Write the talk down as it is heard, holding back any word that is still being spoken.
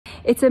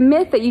It's a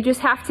myth that you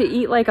just have to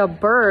eat like a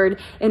bird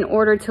in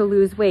order to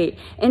lose weight.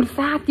 In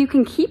fact, you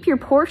can keep your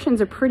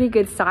portions a pretty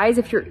good size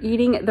if you're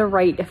eating the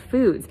right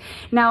foods.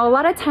 Now, a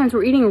lot of times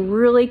we're eating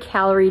really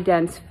calorie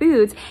dense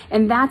foods,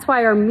 and that's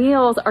why our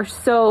meals are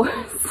so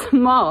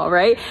small,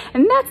 right?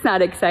 And that's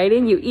not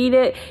exciting. You eat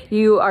it,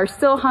 you are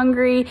still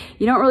hungry,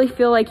 you don't really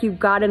feel like you've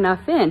got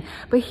enough in.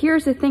 But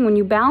here's the thing, when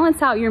you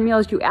balance out your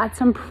meals, you add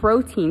some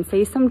protein,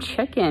 say some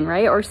chicken,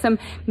 right? Or some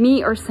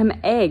meat or some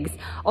eggs,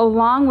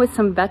 along with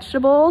some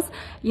vegetables,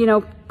 you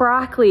know,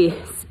 broccoli,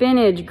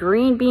 spinach,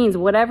 green beans,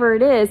 whatever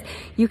it is,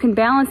 you can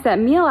balance that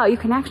meal out. You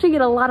can actually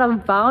get a lot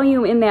of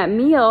volume in that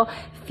meal,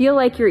 feel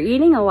like you're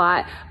eating a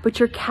lot, but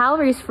your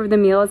calories for the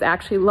meal is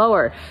actually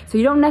lower. So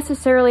you don't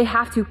necessarily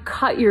have to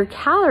cut your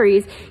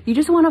calories. You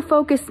just want to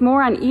focus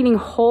more on eating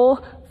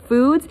whole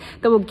foods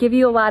that will give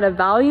you a lot of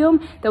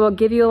volume, that will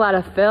give you a lot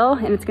of fill,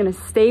 and it's going to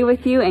stay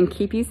with you and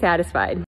keep you satisfied.